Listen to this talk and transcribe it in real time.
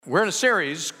We're in a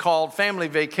series called Family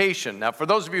Vacation. Now, for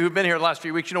those of you who've been here the last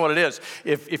few weeks, you know what it is.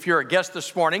 If you're a guest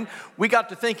this morning, we got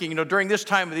to thinking, during this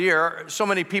time of the year, so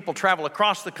many people travel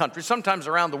across the country, sometimes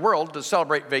around the world, to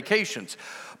celebrate vacations.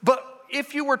 But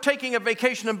if you were taking a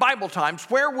vacation in Bible times,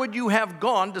 where would you have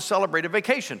gone to celebrate a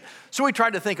vacation? So we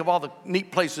tried to think of all the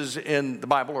neat places in the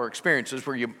Bible or experiences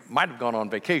where you might have gone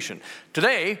on vacation.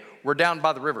 Today, we're down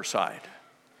by the Riverside.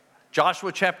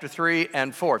 Joshua chapter 3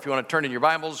 and 4. If you want to turn in your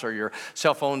Bibles or your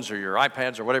cell phones or your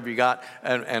iPads or whatever you got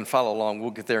and follow along,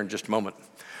 we'll get there in just a moment.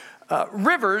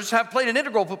 Rivers have played an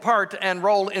integral part and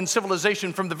role in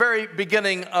civilization from the very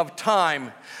beginning of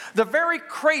time. The very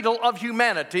cradle of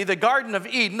humanity, the Garden of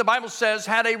Eden, the Bible says,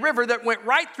 had a river that went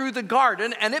right through the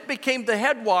garden, and it became the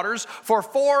headwaters for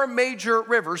four major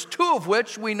rivers, two of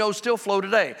which we know still flow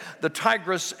today, the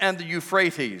Tigris and the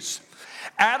Euphrates.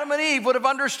 Adam and Eve would have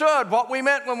understood what we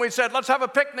meant when we said, let's have a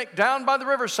picnic down by the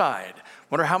riverside.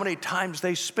 Wonder how many times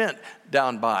they spent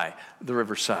down by the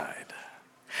riverside.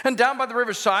 And down by the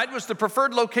riverside was the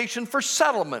preferred location for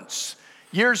settlements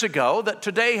years ago that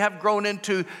today have grown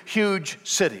into huge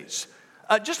cities.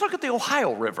 Just look at the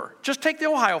Ohio River. Just take the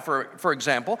Ohio, for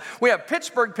example. We have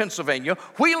Pittsburgh, Pennsylvania,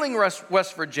 Wheeling,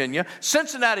 West Virginia,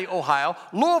 Cincinnati, Ohio,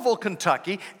 Louisville,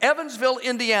 Kentucky, Evansville,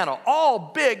 Indiana,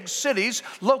 all big cities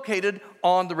located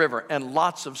on the river, and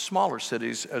lots of smaller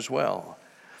cities as well.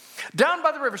 Down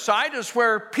by the riverside is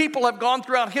where people have gone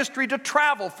throughout history to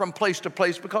travel from place to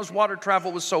place because water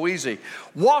travel was so easy.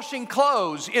 Washing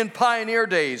clothes in pioneer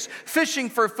days, fishing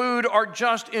for food, or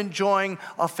just enjoying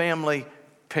a family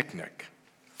picnic.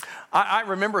 I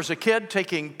remember as a kid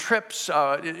taking trips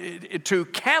to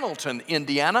Cannelton,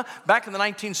 Indiana, back in the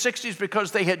 1960s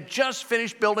because they had just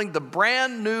finished building the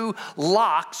brand new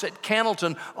locks at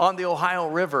Cannelton on the Ohio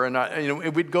River.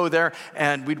 And we'd go there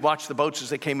and we'd watch the boats as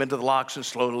they came into the locks, and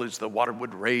slowly as the water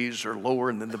would raise or lower,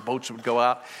 and then the boats would go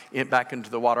out back into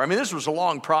the water. I mean, this was a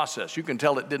long process. You can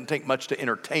tell it didn't take much to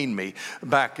entertain me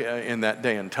back in that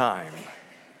day and time.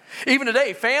 Even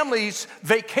today, families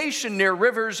vacation near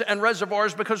rivers and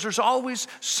reservoirs because there's always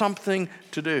something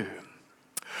to do.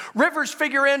 Rivers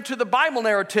figure into the Bible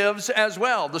narratives as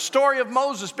well. The story of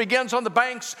Moses begins on the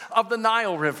banks of the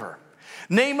Nile River.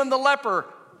 Naaman the leper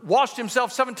washed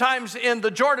himself 7 times in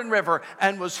the Jordan River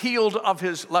and was healed of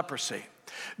his leprosy.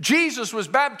 Jesus was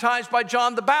baptized by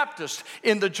John the Baptist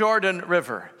in the Jordan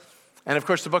River. And of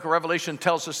course, the book of Revelation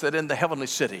tells us that in the heavenly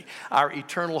city, our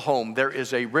eternal home, there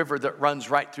is a river that runs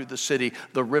right through the city,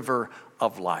 the river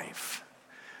of life.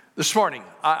 This morning,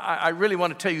 I really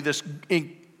want to tell you this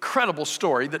incredible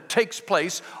story that takes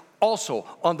place also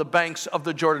on the banks of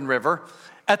the Jordan River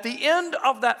at the end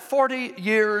of that 40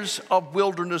 years of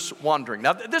wilderness wandering.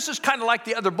 Now, this is kind of like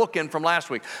the other bookend from last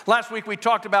week. Last week, we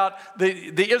talked about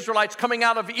the Israelites coming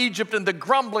out of Egypt and the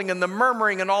grumbling and the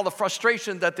murmuring and all the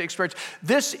frustration that they experienced.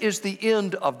 This is the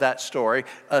end of that story,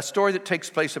 a story that takes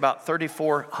place about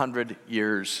 3,400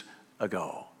 years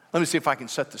ago. Let me see if I can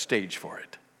set the stage for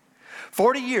it.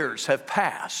 40 years have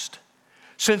passed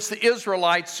since the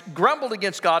Israelites grumbled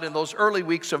against God in those early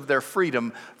weeks of their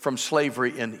freedom from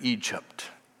slavery in Egypt.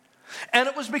 And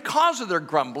it was because of their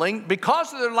grumbling,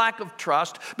 because of their lack of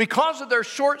trust, because of their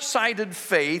short-sighted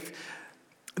faith,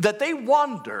 that they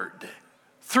wandered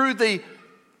through the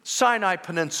Sinai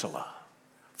Peninsula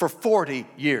for 40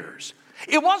 years.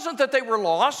 It wasn't that they were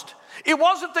lost. It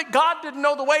wasn't that God didn't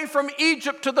know the way from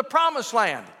Egypt to the Promised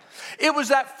Land. It was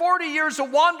that 40 years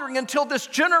of wandering until this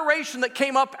generation that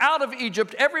came up out of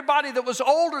Egypt, everybody that was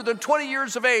older than 20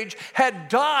 years of age, had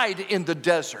died in the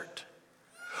desert.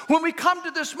 When we come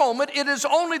to this moment, it is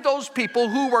only those people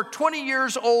who were 20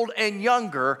 years old and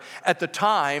younger at the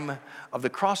time of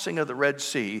the crossing of the Red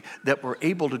Sea that were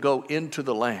able to go into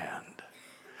the land.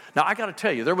 Now, I got to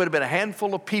tell you, there would have been a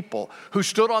handful of people who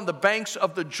stood on the banks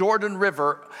of the Jordan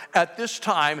River at this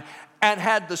time and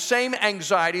had the same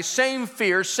anxiety, same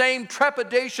fear, same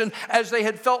trepidation as they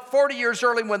had felt 40 years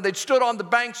earlier when they'd stood on the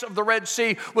banks of the Red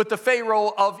Sea with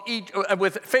the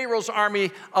with Pharaoh's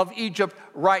army of Egypt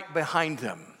right behind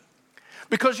them.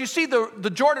 Because you see,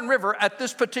 the Jordan River at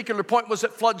this particular point was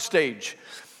at flood stage.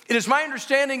 It is my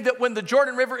understanding that when the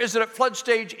Jordan River is at flood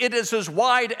stage, it is as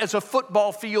wide as a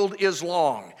football field is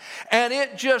long. And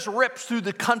it just rips through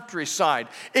the countryside.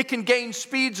 It can gain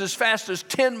speeds as fast as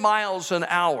 10 miles an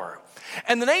hour.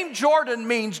 And the name Jordan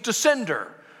means descender.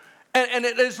 And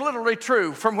it is literally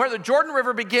true. From where the Jordan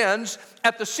River begins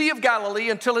at the Sea of Galilee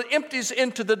until it empties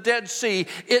into the Dead Sea,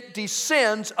 it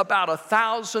descends about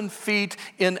 1,000 feet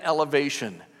in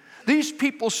elevation. These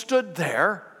people stood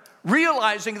there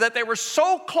realizing that they were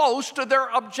so close to their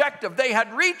objective. They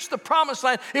had reached the Promised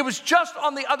Land. It was just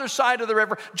on the other side of the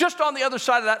river, just on the other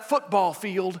side of that football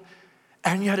field.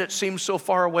 And yet it seems so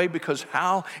far away, because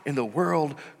how in the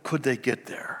world could they get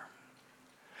there?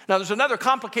 Now, there's another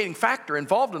complicating factor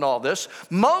involved in all this.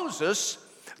 Moses,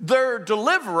 their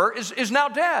deliverer, is now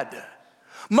dead.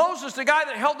 Moses, the guy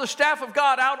that held the staff of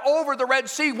God out over the Red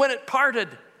Sea when it parted,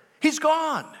 he's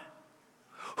gone.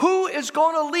 Who is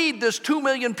going to lead this 2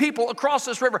 million people across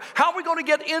this river? How are we going to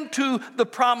get into the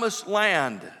promised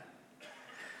land?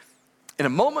 In a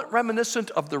moment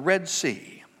reminiscent of the Red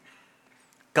Sea,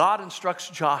 God instructs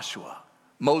Joshua,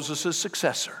 Moses'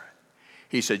 successor.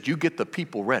 He said, you get the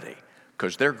people ready,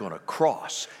 because they're going to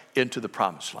cross into the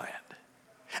promised land.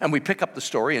 And we pick up the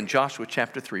story in Joshua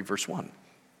chapter 3, verse 1.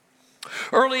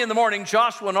 Early in the morning,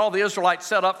 Joshua and all the Israelites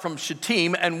set up from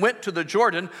Shittim and went to the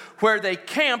Jordan, where they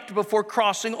camped before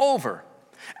crossing over.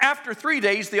 After 3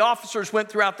 days, the officers went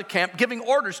throughout the camp, giving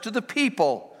orders to the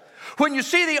people. When you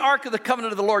see the ark of the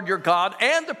covenant of the Lord your God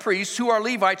and the priests who are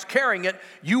Levites carrying it,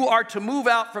 you are to move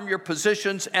out from your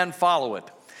positions and follow it.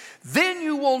 Then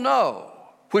you will know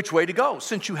which way to go,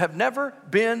 since you have never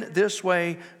been this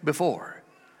way before.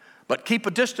 But keep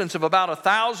a distance of about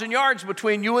 1,000 yards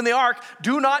between you and the ark.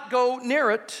 Do not go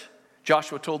near it.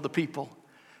 Joshua told the people,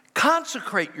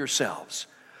 consecrate yourselves,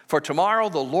 for tomorrow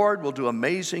the Lord will do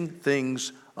amazing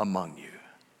things among you.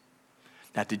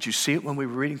 Now, did you see it when we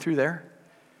were reading through there?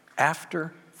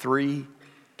 After 3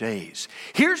 days.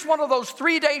 Here's one of those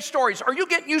 3-day stories. Are you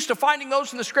getting used to finding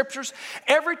those in the scriptures?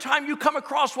 Every time you come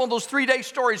across one of those 3-day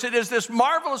stories, it is this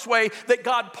marvelous way that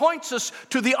God points us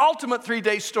to the ultimate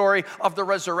 3-day story of the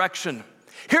resurrection.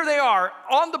 Here they are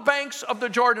on the banks of the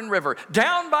Jordan River,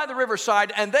 down by the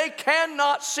riverside, and they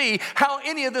cannot see how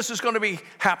any of this is going to be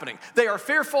happening. They are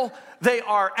fearful. They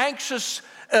are anxious.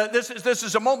 This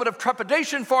is a moment of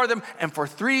trepidation for them, and for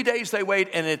 3 days they wait,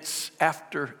 and it's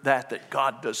after that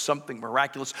God does something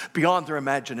miraculous beyond their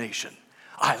imagination.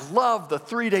 I love the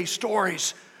 3-day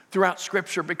stories throughout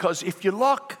Scripture, because if you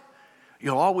look,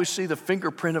 you'll always see the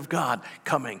fingerprint of God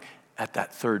coming at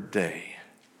that 3rd day.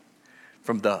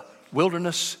 From the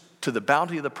wilderness to the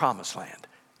bounty of the promised land,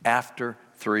 after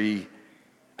 3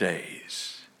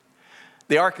 days.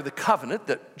 The Ark of the Covenant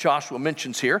that Joshua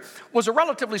mentions here was a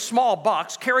relatively small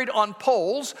box carried on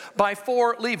poles by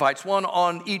 4 Levites, one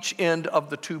on each end of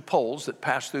the 2 poles that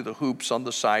passed through the hoops on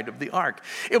the side of the ark.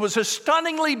 It was a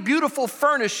stunningly beautiful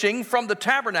furnishing from the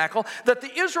tabernacle that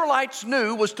the Israelites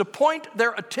knew was to point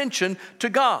their attention to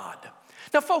God.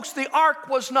 Now, folks, the ark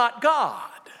was not God.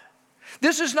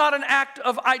 This is not an act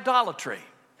of idolatry.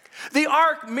 The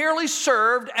ark merely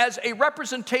served as a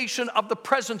representation of the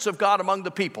presence of God among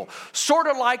the people, sort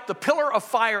of like the pillar of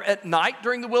fire at night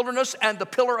during the wilderness and the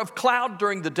pillar of cloud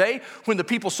during the day. When the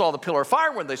people saw the pillar of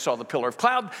fire, when they saw the pillar of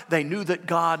cloud, they knew that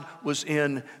God was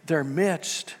in their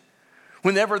midst.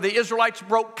 Whenever the Israelites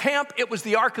broke camp, it was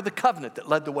the Ark of the Covenant that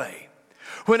led the way.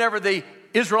 Whenever the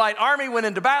Israelite army went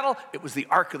into battle, it was the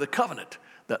Ark of the Covenant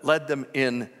that led them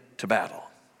into battle.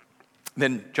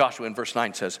 Then Joshua in verse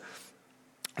 9 says,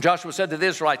 Joshua said to the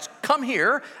Israelites, come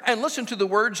here and listen to the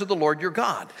words of the Lord your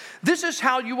God. This is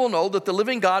how you will know that the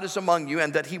living God is among you,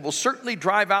 and that he will certainly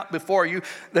drive out before you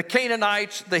the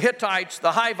Canaanites, the Hittites,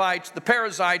 the Hivites, the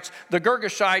Perizzites, the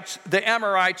Girgashites, the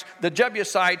Amorites, the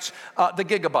Jebusites, the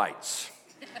Gigabites.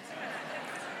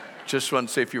 Just wanted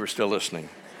to see if you were still listening.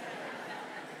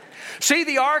 See,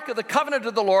 the ark of the covenant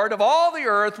of the Lord of all the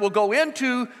earth will go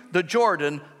into the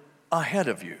Jordan ahead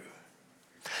of you.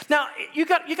 Now, you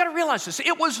got to realize this.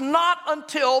 It was not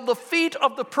until the feet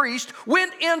of the priest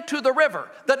went into the river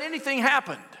that anything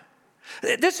happened.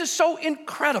 This is so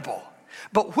incredible.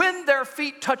 But when their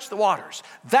feet touched the waters,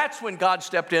 that's when God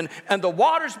stepped in, and the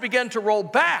waters began to roll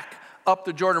back up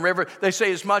the Jordan River. They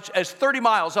say as much as 30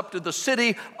 miles up to the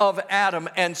city of Adam,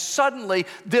 and suddenly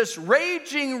this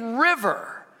raging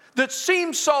river that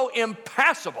seemed so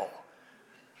impassable,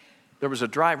 there was a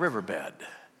dry riverbed.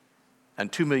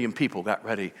 And 2 million people got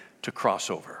ready to cross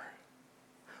over.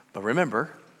 But remember,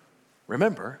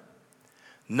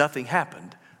 nothing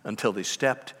happened until they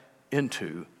stepped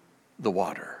into the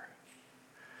water.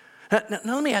 Now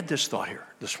let me add this thought here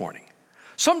this morning.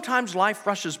 Sometimes life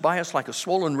rushes by us like a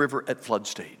swollen river at flood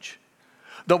stage.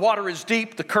 The water is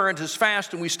deep, the current is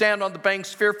fast, and we stand on the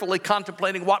banks fearfully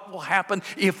contemplating what will happen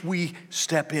if we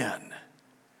step in.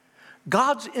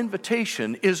 God's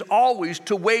invitation is always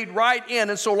to wade right in,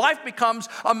 and so life becomes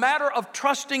a matter of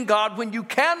trusting God when you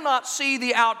cannot see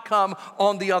the outcome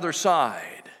on the other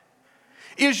side.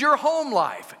 Is your home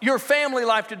life, your family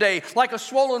life today, like a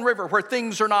swollen river where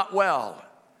things are not well?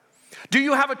 Do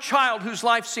you have a child whose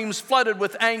life seems flooded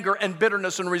with anger and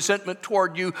bitterness and resentment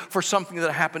toward you for something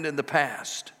that happened in the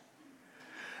past?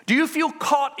 Do you feel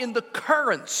caught in the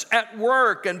currents at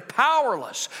work and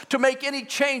powerless to make any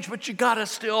change, but you gotta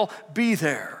still be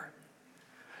there?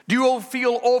 Do you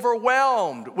feel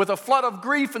overwhelmed with a flood of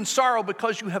grief and sorrow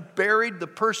because you have buried the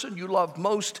person you love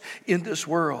most in this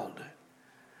world?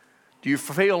 Do you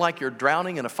feel like you're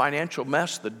drowning in a financial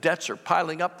mess? The debts are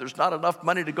piling up. There's not enough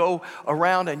money to go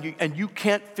around, and you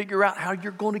can't figure out how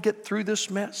you're going to get through this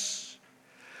mess?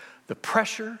 The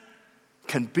pressure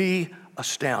can be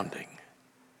astounding.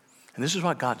 And this is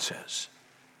what God says.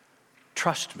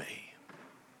 Trust me.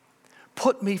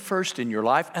 Put me first in your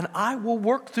life, and I will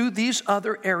work through these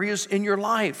other areas in your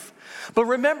life. But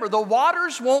remember, the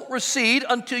waters won't recede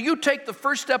until you take the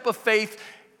first step of faith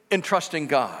in trusting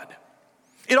God.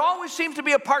 It always seems to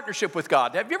be a partnership with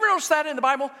God. Have you ever noticed that in the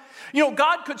Bible? You know,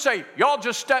 God could say, y'all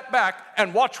just step back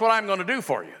and watch what I'm going to do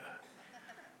for you.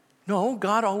 No,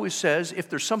 God always says, if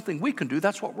there's something we can do,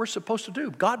 that's what we're supposed to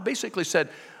do. God basically said,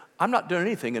 I'm not doing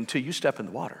anything until you step in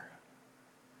the water.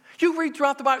 You read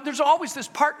throughout the Bible, there's always this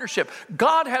partnership.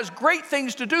 God has great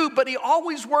things to do, but he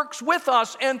always works with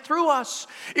us and through us.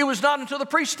 It was not until the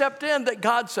priest stepped in that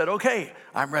God said, okay,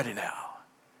 I'm ready now.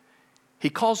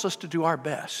 He calls us to do our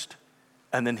best,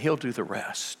 and then he'll do the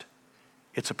rest.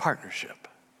 It's a partnership.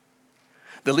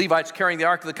 The Levites carrying the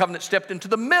Ark of the Covenant stepped into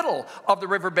the middle of the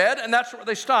riverbed, and that's where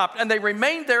they stopped. And they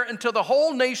remained there until the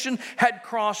whole nation had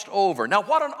crossed over. Now,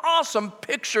 what an awesome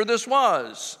picture this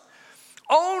was.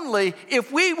 Only if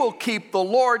we will keep the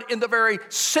Lord in the very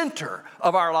center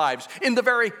of our lives, in the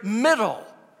very middle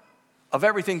of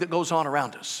everything that goes on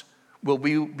around us, will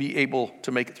we be able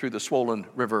to make it through the swollen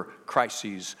river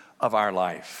crises of our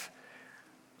life.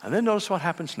 And then notice what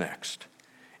happens next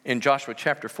in Joshua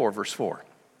chapter 4, verse 4.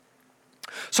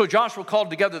 So Joshua called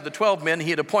together the 12 men he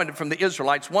had appointed from the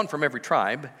Israelites, one from every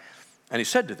tribe, and he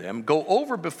said to them, go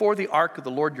over before the ark of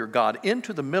the Lord your God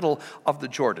into the middle of the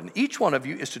Jordan. Each one of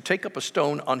you is to take up a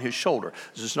stone on his shoulder.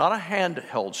 This is not a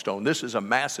handheld stone. This is a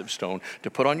massive stone to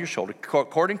put on your shoulder,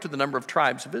 according to the number of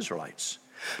tribes of Israelites,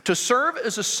 to serve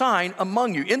as a sign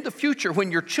among you. In the future, when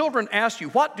your children ask you,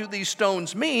 what do these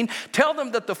stones mean? Tell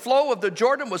them that the flow of the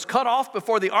Jordan was cut off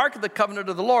before the ark of the covenant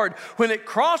of the Lord. When it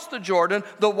crossed the Jordan,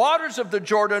 the waters of the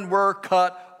Jordan were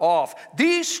cut off.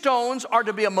 These stones are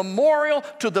to be a memorial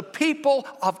to the people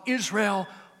of Israel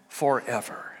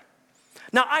forever.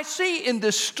 Now, I see in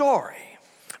this story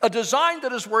a design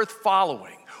that is worth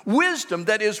following, wisdom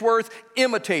that is worth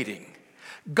imitating.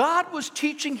 God was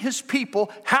teaching his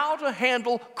people how to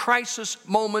handle crisis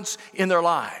moments in their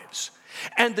lives.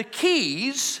 And the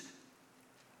keys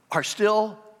are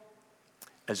still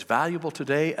as valuable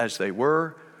today as they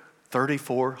were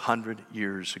 3,400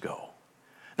 years ago.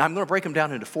 Now, I'm going to break them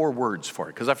down into 4 words for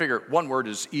you, because I figure one word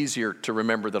is easier to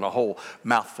remember than a whole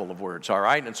mouthful of words, all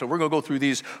right? And so we're going to go through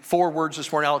these 4 words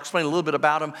this morning. I'll explain a little bit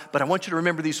about them, but I want you to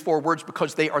remember these 4 words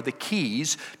because they are the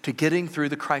keys to getting through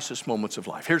the crisis moments of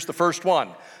life. Here's the first one: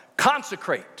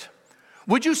 consecrate.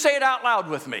 Would you say it out loud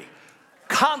with me?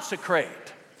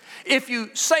 Consecrate. If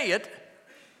you say it,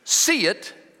 see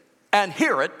it, and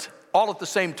hear it all at the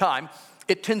same time,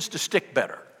 it tends to stick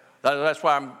better. That's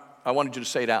why I wanted you to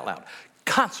say it out loud.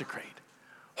 Consecrate.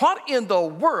 What in the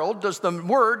world does the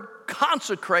word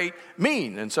consecrate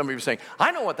mean? And some of you are saying,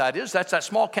 I know what that is. That's that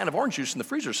small can of orange juice in the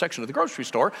freezer section of the grocery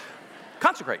store.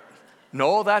 Consecrate.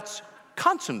 No, that's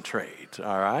concentrate,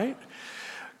 all right?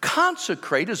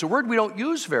 Consecrate is a word we don't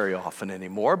use very often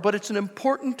anymore, but it's an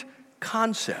important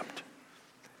concept.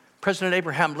 President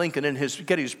Abraham Lincoln in his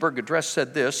Gettysburg Address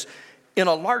said this: in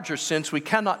a larger sense, we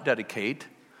cannot dedicate,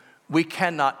 we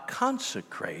cannot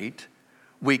consecrate,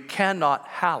 we cannot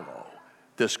hallow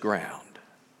this ground.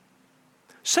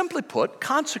 Simply put,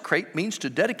 consecrate means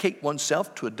to dedicate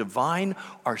oneself to a divine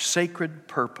or sacred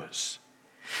purpose.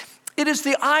 It is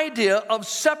the idea of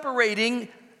separating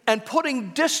and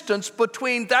putting distance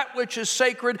between that which is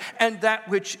sacred and that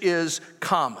which is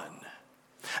common.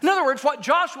 In other words, what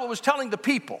Joshua was telling the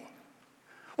people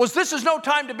was, this is no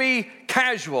time to be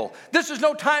casual. This is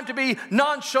no time to be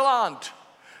nonchalant.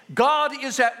 God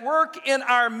is at work in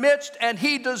our midst, and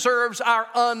he deserves our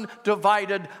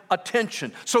undivided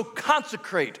attention. So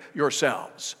consecrate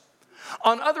yourselves.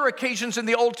 On other occasions in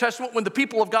the Old Testament, when the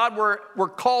people of God were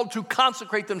called to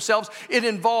consecrate themselves, it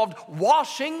involved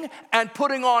washing and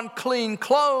putting on clean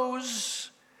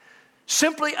clothes,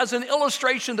 simply as an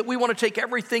illustration that we want to take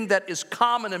everything that is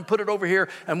common and put it over here,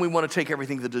 and we want to take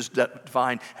everything that is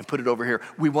divine and put it over here.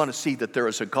 We want to see that there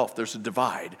is a gulf, there's a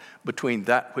divide between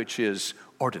that which is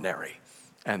ordinary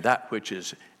and that which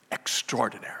is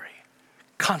extraordinary.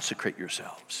 Consecrate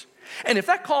yourselves. And if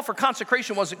that call for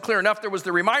consecration wasn't clear enough, there was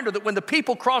the reminder that when the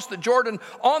people crossed the Jordan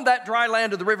on that dry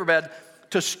land of the riverbed,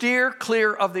 to steer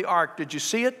clear of the ark. Did you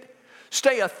see it?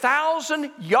 Stay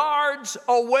 1,000 yards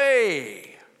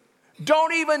away.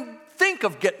 Don't even think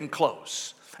of getting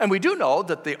close. And we do know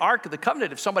that the Ark of the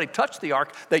Covenant, if somebody touched the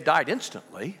ark, they died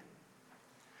instantly.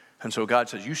 And so God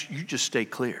says, you just stay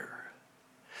clear.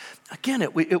 Again,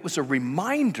 it was a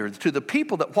reminder to the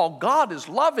people that while God is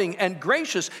loving and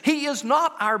gracious, He is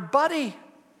not our buddy.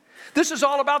 This is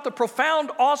all about the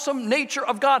profound, awesome nature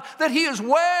of God, that He is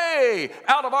way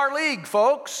out of our league,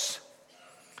 folks.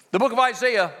 The book of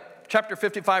Isaiah, chapter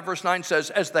 55, verse 9 says,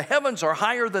 as the heavens are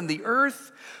higher than the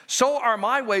earth, so are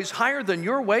my ways higher than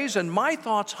your ways, and my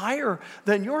thoughts higher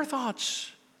than your thoughts.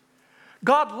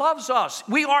 God loves us.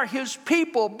 We are His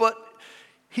people, but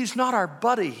He's not our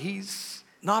buddy. He's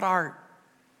not our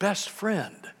best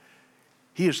friend.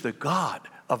 He is the God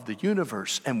of the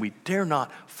universe, and we dare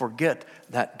not forget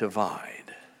that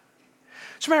divide.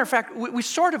 As a matter of fact, we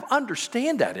sort of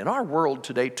understand that in our world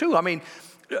today, too. I mean,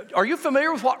 are you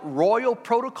familiar with what royal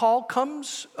protocol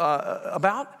comes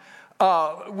about?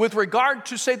 With regard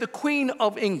to, say, the Queen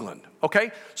of England,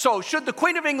 okay? So should the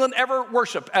Queen of England ever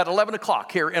worship at 11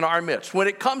 o'clock here in our midst, when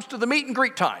it comes to the meet and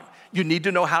greet time, you need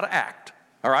to know how to act.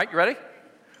 All right, you ready?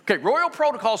 Okay, royal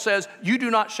protocol says you do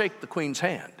not shake the Queen's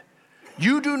hand.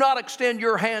 You do not extend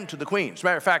your hand to the Queen. As a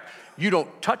matter of fact, you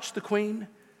don't touch the Queen.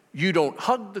 You don't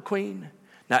hug the Queen.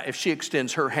 Now, if she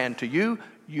extends her hand to you,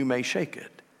 you may shake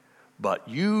it. But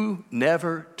you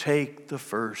never take the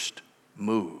first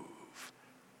move.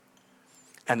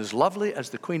 And as lovely as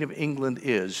the Queen of England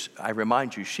is, I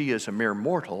remind you, she is a mere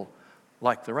mortal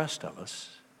like the rest of us.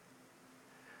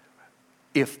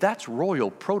 If that's royal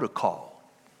protocol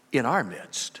in our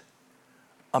midst,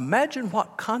 imagine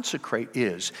what consecrate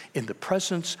is in the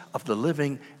presence of the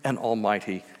living and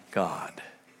almighty God.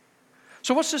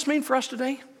 So what's this mean for us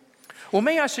today? Well,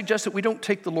 may I suggest that we don't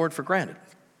take the Lord for granted,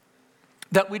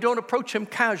 that we don't approach Him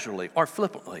casually or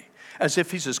flippantly as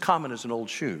if He's as common as an old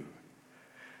shoe,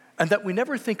 and that we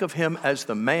never think of Him as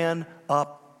the man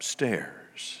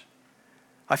upstairs.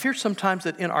 I fear sometimes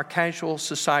that in our casual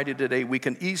society today, we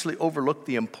can easily overlook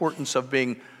the importance of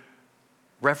being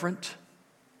reverent,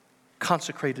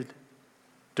 consecrated,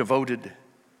 devoted,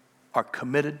 or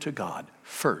committed to God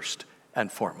first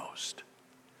and foremost.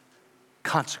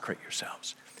 Consecrate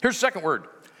yourselves. Here's the second word,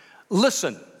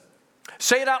 listen.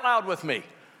 Say it out loud with me.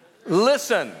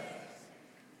 Listen.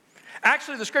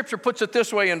 Actually, the scripture puts it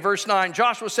this way in verse 9.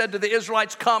 Joshua said to the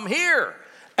Israelites, come here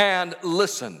and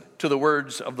listen to the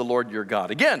words of the Lord your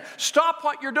God. Again, stop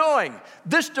what you're doing.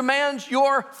 This demands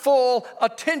your full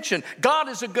attention. God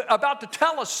is about to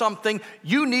tell us something.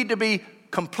 You need to be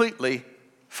completely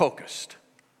focused.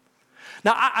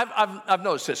 Now, I've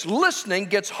noticed this. Listening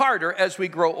gets harder as we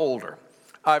grow older.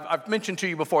 I've mentioned to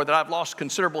you before that I've lost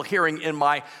considerable hearing in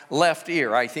my left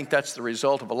ear. I think that's the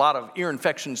result of a lot of ear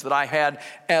infections that I had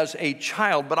as a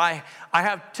child, but I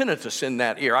have tinnitus in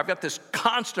that ear. I've got this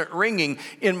constant ringing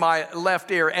in my left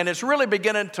ear, and it's really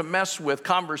beginning to mess with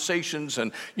conversations,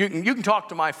 and you can talk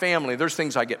to my family. There's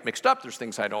things I get mixed up. There's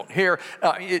things I don't hear.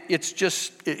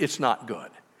 It's not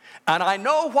good. And I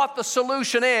know what the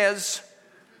solution is.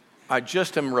 I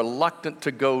just am reluctant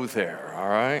to go there, all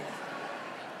right?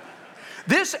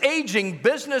 This aging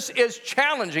business is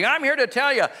challenging. I'm here to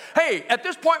tell you, hey, at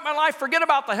this point in my life, forget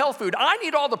about the health food. I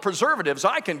need all the preservatives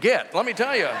I can get, let me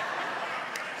tell you.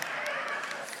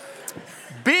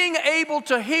 Being able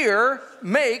to hear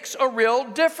makes a real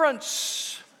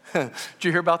difference. Did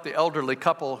you hear about the elderly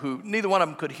couple who neither one of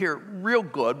them could hear real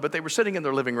good, but they were sitting in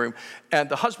their living room, and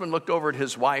the husband looked over at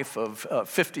his wife of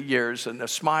 50 years, and a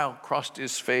smile crossed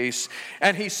his face,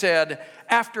 and he said,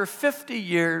 after 50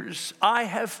 years, I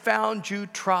have found you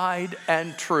tried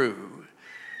and true.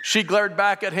 She glared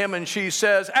back at him, and she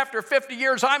says, after 50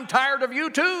 years, I'm tired of you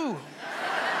too.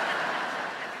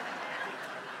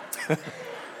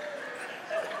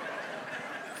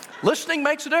 Listening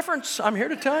makes a difference, I'm here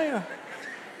to tell you.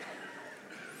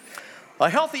 A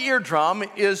healthy eardrum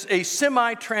is a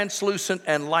semi-translucent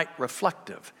and light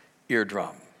reflective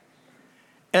eardrum.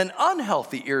 An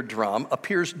unhealthy eardrum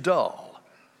appears dull,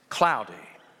 cloudy.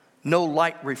 No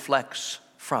light reflects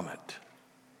from it.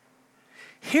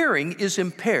 Hearing is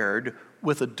impaired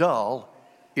with a dull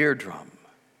eardrum.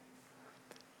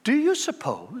 Do you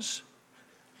suppose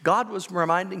God was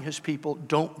reminding His people,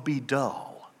 don't be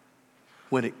dull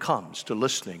when it comes to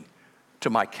listening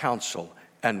to my counsel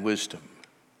and wisdom?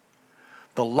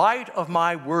 The light of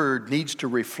my word needs to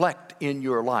reflect in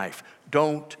your life.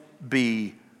 Don't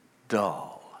be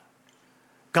dull.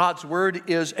 God's word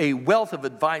is a wealth of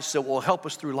advice that will help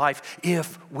us through life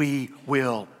if we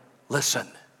will listen.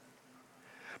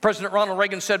 President Ronald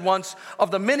Reagan said once,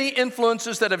 of the many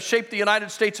influences that have shaped the United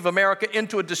States of America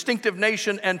into a distinctive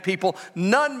nation and people,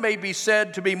 none may be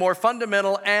said to be more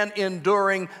fundamental and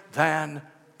enduring than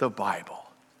the Bible.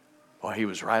 Well, he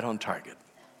was right on target.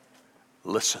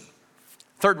 Listen.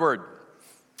 Third word,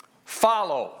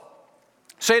 follow.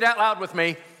 Say it out loud with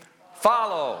me,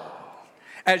 follow.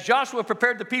 As Joshua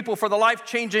prepared the people for the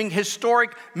life-changing,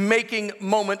 historic-making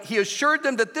moment, he assured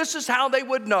them that this is how they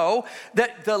would know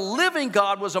that the living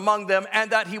God was among them and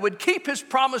that he would keep his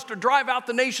promise to drive out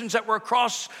the nations that were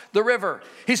across the river.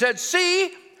 He said,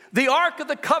 see, the ark of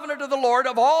the covenant of the Lord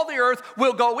of all the earth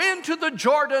will go into the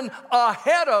Jordan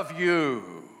ahead of you.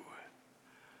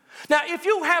 Now, if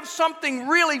you have something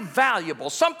really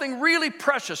valuable, something really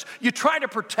precious, you try to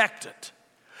protect it.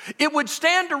 It would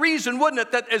stand to reason, wouldn't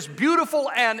it, that as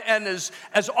beautiful and as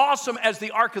awesome as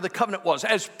the Ark of the Covenant was,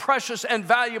 as precious and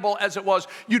valuable as it was,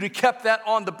 you'd have kept that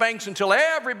on the banks until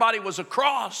everybody was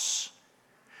across.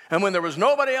 And when there was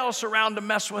nobody else around to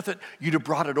mess with it, you'd have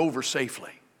brought it over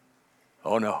safely.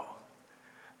 Oh no.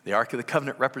 The Ark of the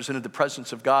Covenant represented the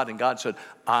presence of God, and God said,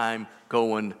 I'm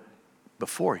going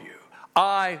before you.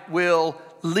 I will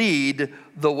lead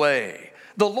the way.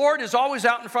 The Lord is always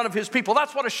out in front of his people.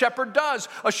 That's what a shepherd does.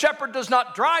 A shepherd does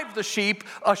not drive the sheep.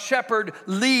 A shepherd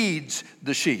leads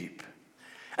the sheep.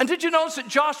 And did you notice that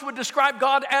Joshua described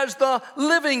God as the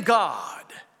living God?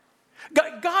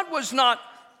 God was not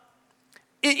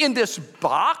in this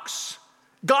box.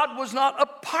 God was not a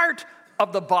part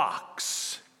of the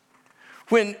box.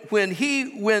 When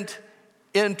he went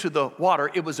into the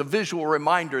water, it was a visual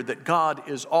reminder that God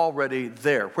is already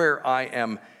there, where I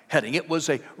am heading. It was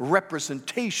a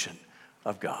representation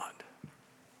of God.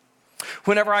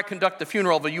 Whenever I conduct the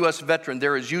funeral of a U.S. veteran,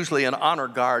 there is usually an honor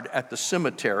guard at the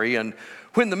cemetery. And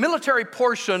when the military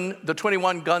portion, the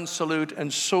 21-gun salute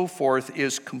and so forth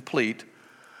is complete,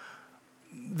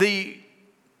 the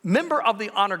member of the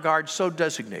honor guard so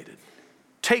designated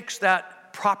takes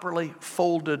that properly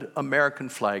folded American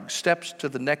flag, steps to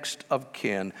the next of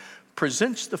kin,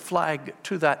 presents the flag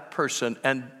to that person,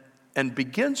 and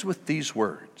begins with these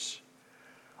words,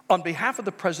 on behalf of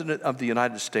the President of the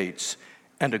United States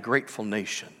and a grateful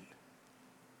nation.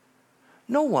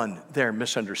 No one there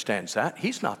misunderstands that.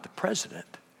 He's not the president.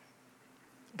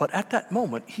 But at that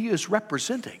moment, he is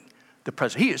representing the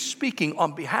president. He is speaking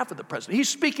on behalf of the president. He's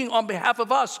speaking on behalf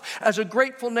of us as a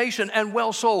grateful nation, and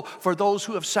well so, for those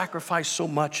who have sacrificed so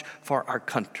much for our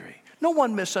country. No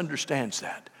one misunderstands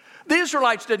that. The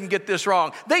Israelites didn't get this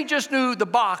wrong. They just knew the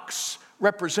box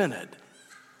represented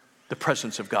the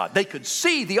presence of God. They could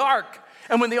see the ark,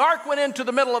 and when the ark went into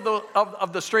the middle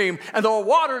of the stream and the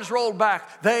waters rolled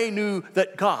back, they knew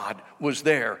that God was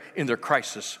there in their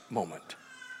crisis moment.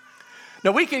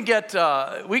 Now we can get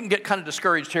kind of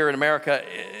discouraged here in America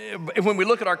when we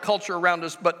look at our culture around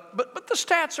us, but the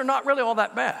stats are not really all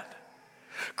that bad.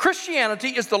 Christianity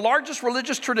is the largest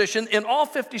religious tradition in all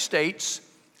 50 states,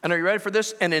 and are you ready for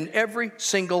this? And in every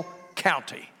single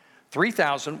county.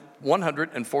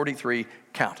 3,143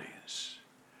 counties.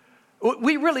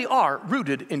 We really are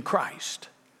rooted in Christ.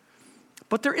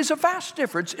 But there is a vast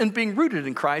difference in being rooted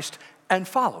in Christ and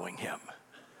following him.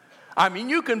 I mean,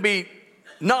 you can be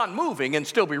non-moving and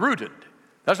still be rooted.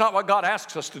 That's not what God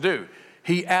asks us to do.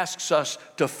 He asks us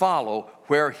to follow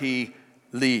where he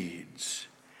leads.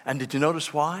 And did you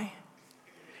notice why?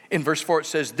 In verse 4 it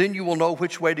says, then you will know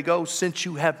which way to go, since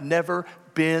you have never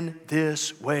been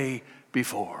this way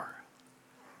before.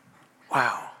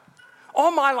 Wow.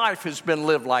 All my life has been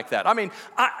lived like that. I mean,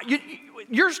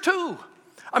 yours too.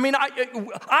 I mean,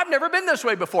 I've never been this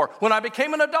way before. When I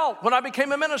became an adult, when I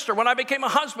became a minister, when I became a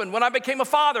husband, when I became a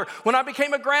father, when I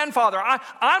became a grandfather,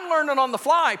 I'm learning on the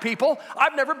fly, people.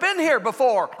 I've never been here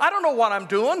before. I don't know what I'm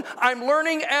doing. I'm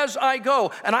learning as I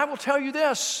go. And I will tell you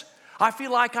this, I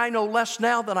feel like I know less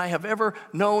now than I have ever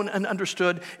known and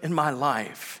understood in my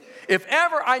life. If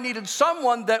ever I needed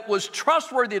someone that was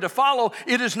trustworthy to follow,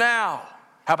 it is now.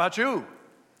 How about you?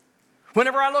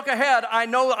 Whenever I look ahead, I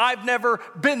know I've never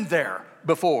been there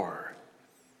before.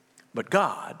 But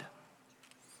God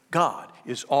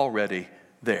is already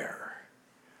there.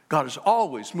 God is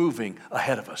always moving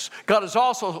ahead of us. God is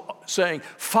also saying,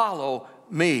 follow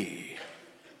me.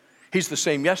 He's the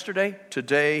same yesterday,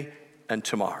 today, and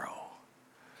tomorrow.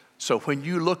 So when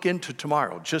you look into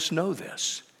tomorrow, just know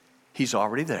this. He's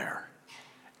already there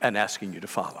and asking you to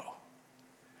follow.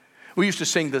 We used to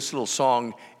sing this little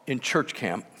song in church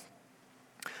camp.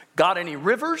 Got any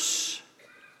rivers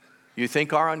you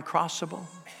think are uncrossable?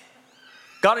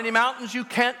 Got any mountains you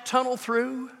can't tunnel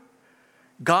through?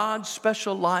 God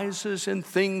specializes in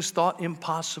things thought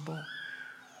impossible.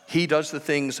 He does the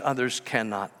things others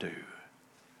cannot do.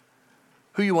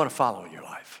 who you want to follow in your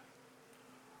life.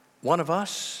 One of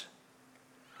us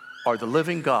or the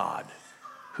living God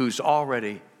who's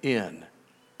already in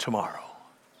tomorrow.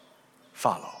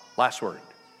 Follow. Last word.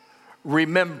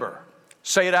 Remember.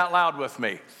 Say it out loud with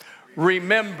me.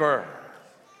 Remember.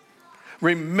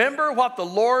 Remember what the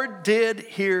Lord did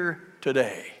here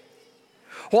today.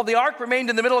 While the ark remained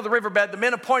in the middle of the riverbed, the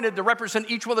men appointed to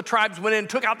represent each one of the tribes went in,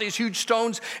 took out these huge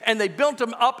stones, and they built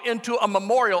them up into a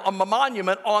memorial, a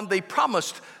monument on the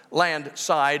promised land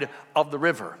side of the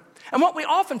river. And what we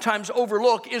oftentimes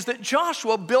overlook is that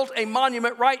Joshua built a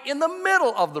monument right in the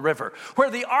middle of the river where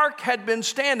the ark had been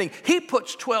standing. He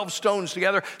puts 12 stones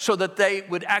together so that they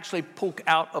would actually poke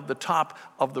out of the top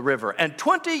of the river. And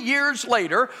 20 years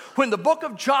later, when the book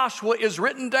of Joshua is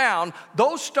written down,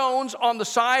 those stones on the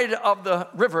side of the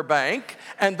riverbank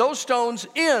and those stones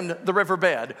in the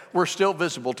riverbed were still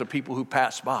visible to people who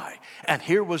passed by. And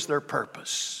here was their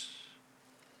purpose.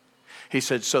 He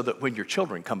said, so that when your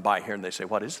children come by here and they say,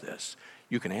 what is this?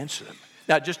 You can answer them.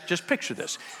 Now, just picture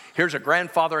this. Here's a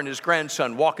grandfather and his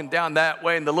grandson walking down that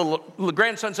way, and the little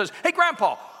grandson says, hey,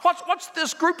 Grandpa, what's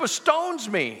this group of stones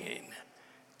mean?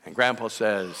 And Grandpa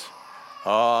says,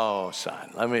 oh,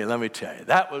 son, let me tell you,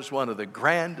 that was one of the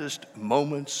grandest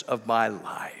moments of my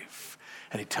life.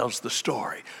 And he tells the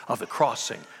story of the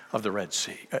crossing of the Red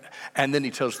Sea. And then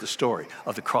he tells the story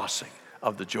of the crossing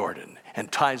of the Jordan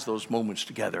and ties those moments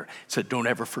together. Said, don't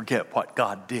ever forget what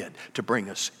God did to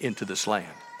bring us into this land.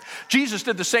 Jesus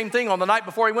did the same thing on the night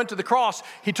before he went to the cross.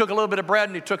 He took a little bit of bread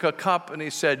and he took a cup and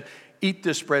he said, eat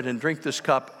this bread and drink this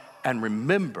cup and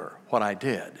remember what I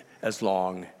did as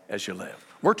long as you live.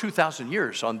 We're 2,000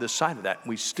 years on this side of that and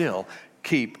we still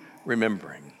keep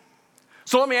remembering.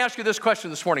 So let me ask you this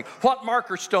question this morning. What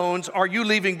marker stones are you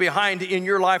leaving behind in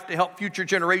your life to help future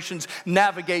generations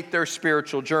navigate their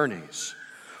spiritual journeys?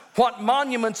 What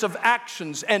monuments of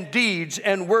actions and deeds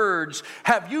and words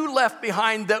have you left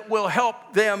behind that will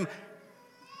help them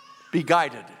be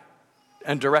guided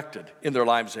and directed in their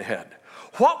lives ahead?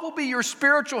 What will be your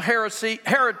spiritual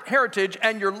heritage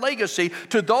and your legacy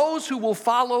to those who will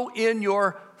follow in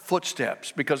your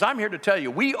footsteps? Because I'm here to tell you,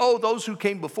 we owe those who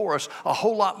came before us a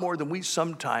whole lot more than we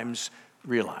sometimes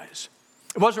realize.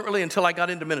 It wasn't really until I got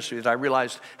into ministry that I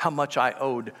realized how much I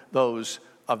owed those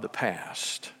of the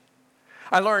past.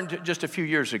 I learned just a few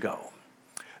years ago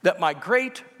that my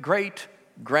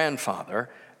great-great-grandfather,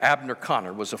 Abner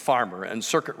Connor, was a farmer and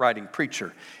circuit-riding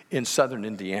preacher in southern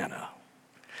Indiana.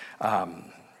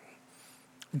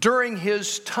 During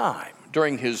his time,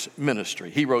 during his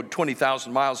ministry, he rode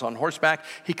 20,000 miles on horseback.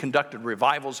 He conducted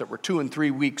revivals that were 2 and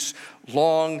 3 weeks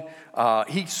long.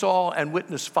 He saw and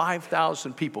witnessed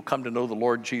 5,000 people come to know the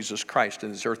Lord Jesus Christ in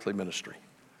his earthly ministry.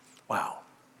 Wow.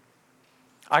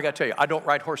 I got to tell you, I don't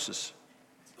ride horses.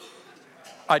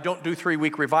 I don't do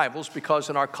 3-week revivals because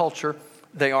in our culture,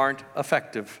 they aren't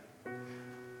effective.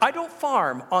 I don't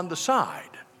farm on the side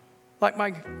like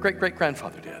my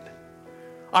great-great-grandfather did.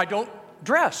 I don't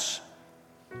dress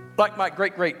like my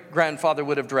great-great-grandfather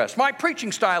would have dressed. My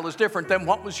preaching style is different than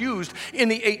what was used in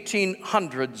the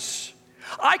 1800s.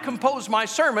 I compose my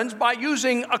sermons by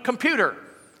using a computer.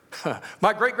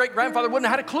 My great-great-grandfather wouldn't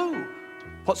have had a clue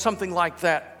what something like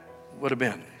that would have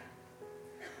been.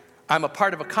 I'm a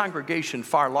part of a congregation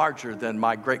far larger than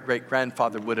my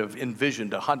great-great-grandfather would have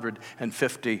envisioned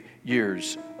 150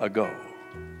 years ago.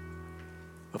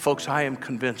 But folks, I am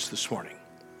convinced this morning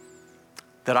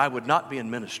that I would not be in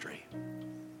ministry.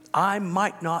 I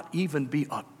might not even be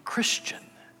a Christian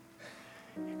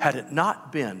had it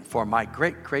not been for my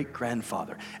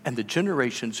great-great-grandfather and the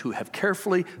generations who have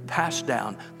carefully passed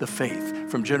down the faith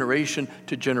from generation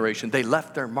to generation. They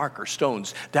left their marker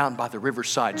stones down by the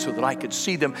riverside so that I could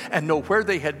see them and know where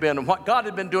they had been and what God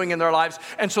had been doing in their lives,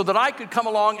 and so that I could come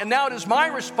along. And now it is my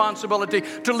responsibility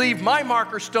to leave my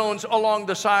marker stones along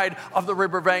the side of the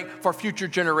riverbank for future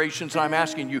generations. And I'm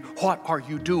asking you, what are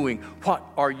you doing? What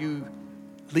are you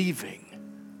leaving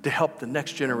to help the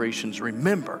next generations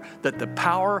remember that the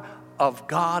power of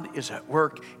God is at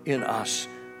work in us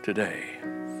today?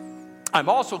 I'm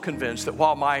also convinced that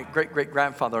while my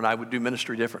great-great-grandfather and I would do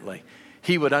ministry differently,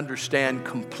 he would understand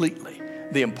completely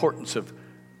the importance of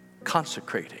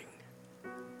consecrating,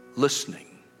 listening,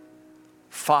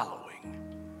 following,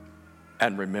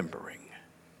 and remembering.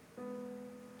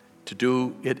 To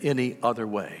do it any other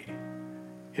way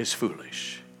is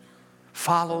foolish.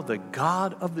 Follow the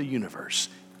God of the universe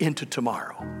into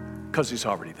tomorrow, because he's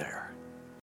already there.